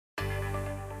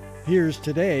Here's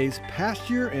today's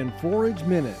Pasture and Forage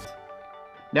Minute.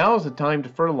 Now is the time to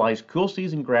fertilize cool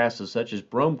season grasses such as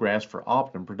bromegrass for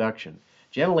optimum production.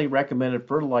 Generally recommended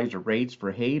fertilizer rates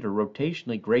for hayed or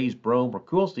rotationally grazed brome or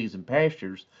cool season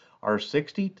pastures are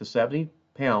 60 to 70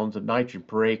 pounds of nitrogen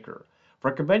per acre.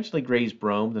 For conventionally grazed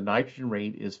brome, the nitrogen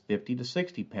rate is 50 to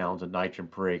 60 pounds of nitrogen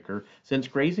per acre, since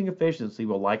grazing efficiency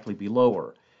will likely be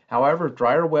lower. However, if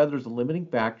drier weather is a limiting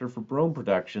factor for brome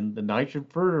production, the nitrogen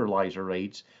fertilizer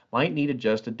rates might need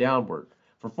adjusted downward.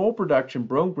 For full production,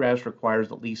 brome grass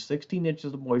requires at least 16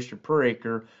 inches of moisture per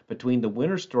acre between the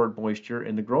winter stored moisture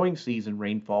and the growing season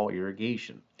rainfall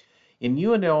irrigation. In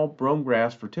UNL brome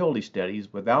grass fertility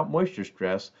studies, without moisture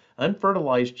stress,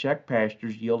 unfertilized check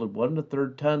pastures yielded 1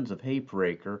 1/3 tons of hay per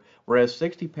acre, whereas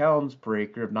 60 pounds per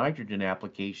acre of nitrogen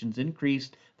applications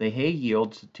increased the hay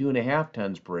yields to 2.5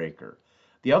 tons per acre.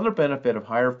 The other benefit of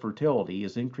higher fertility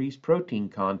is increased protein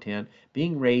content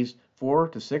being raised 4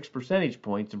 to 6 percentage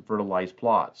points in fertilized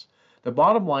plots. The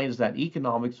bottom line is that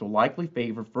economics will likely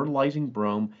favor fertilizing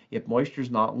brome if moisture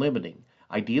is not limiting.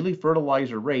 Ideally,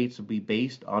 fertilizer rates will be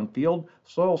based on field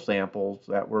soil samples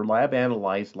that were lab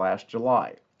analyzed last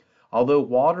July. Although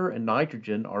water and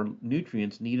nitrogen are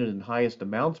nutrients needed in highest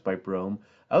amounts by brome,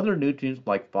 other nutrients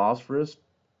like phosphorus,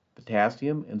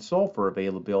 potassium, and sulfur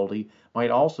availability might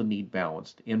also need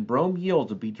balanced, and brome yields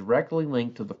will be directly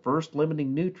linked to the first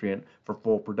limiting nutrient for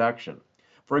full production.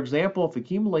 For example, if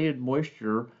accumulated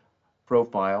moisture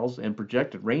profiles and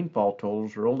projected rainfall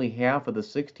totals are only half of the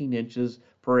 16 inches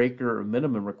per acre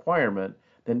minimum requirement,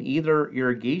 then either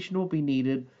irrigation will be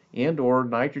needed and/or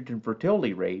nitrogen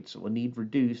fertility rates will need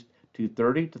reduced to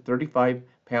 30 to 35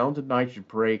 pounds of nitrogen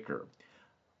per acre.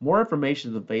 More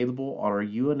information is available on our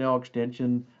UNL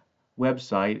Extension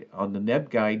website on the NEB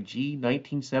Guide G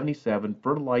 1977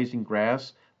 Fertilizing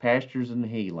Grass, Pastures, and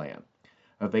Hayland.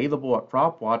 Available at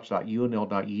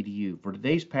cropwatch.unl.edu. For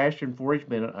today's Pasture and Forage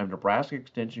Minute, I'm Nebraska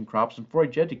Extension Crops and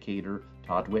Forage Educator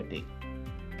Todd Whitney.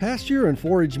 Pasture and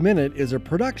Forage Minute is a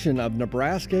production of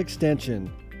Nebraska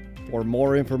Extension. For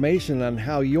more information on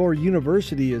how your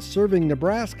university is serving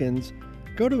Nebraskans,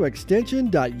 go to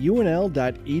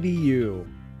extension.unl.edu.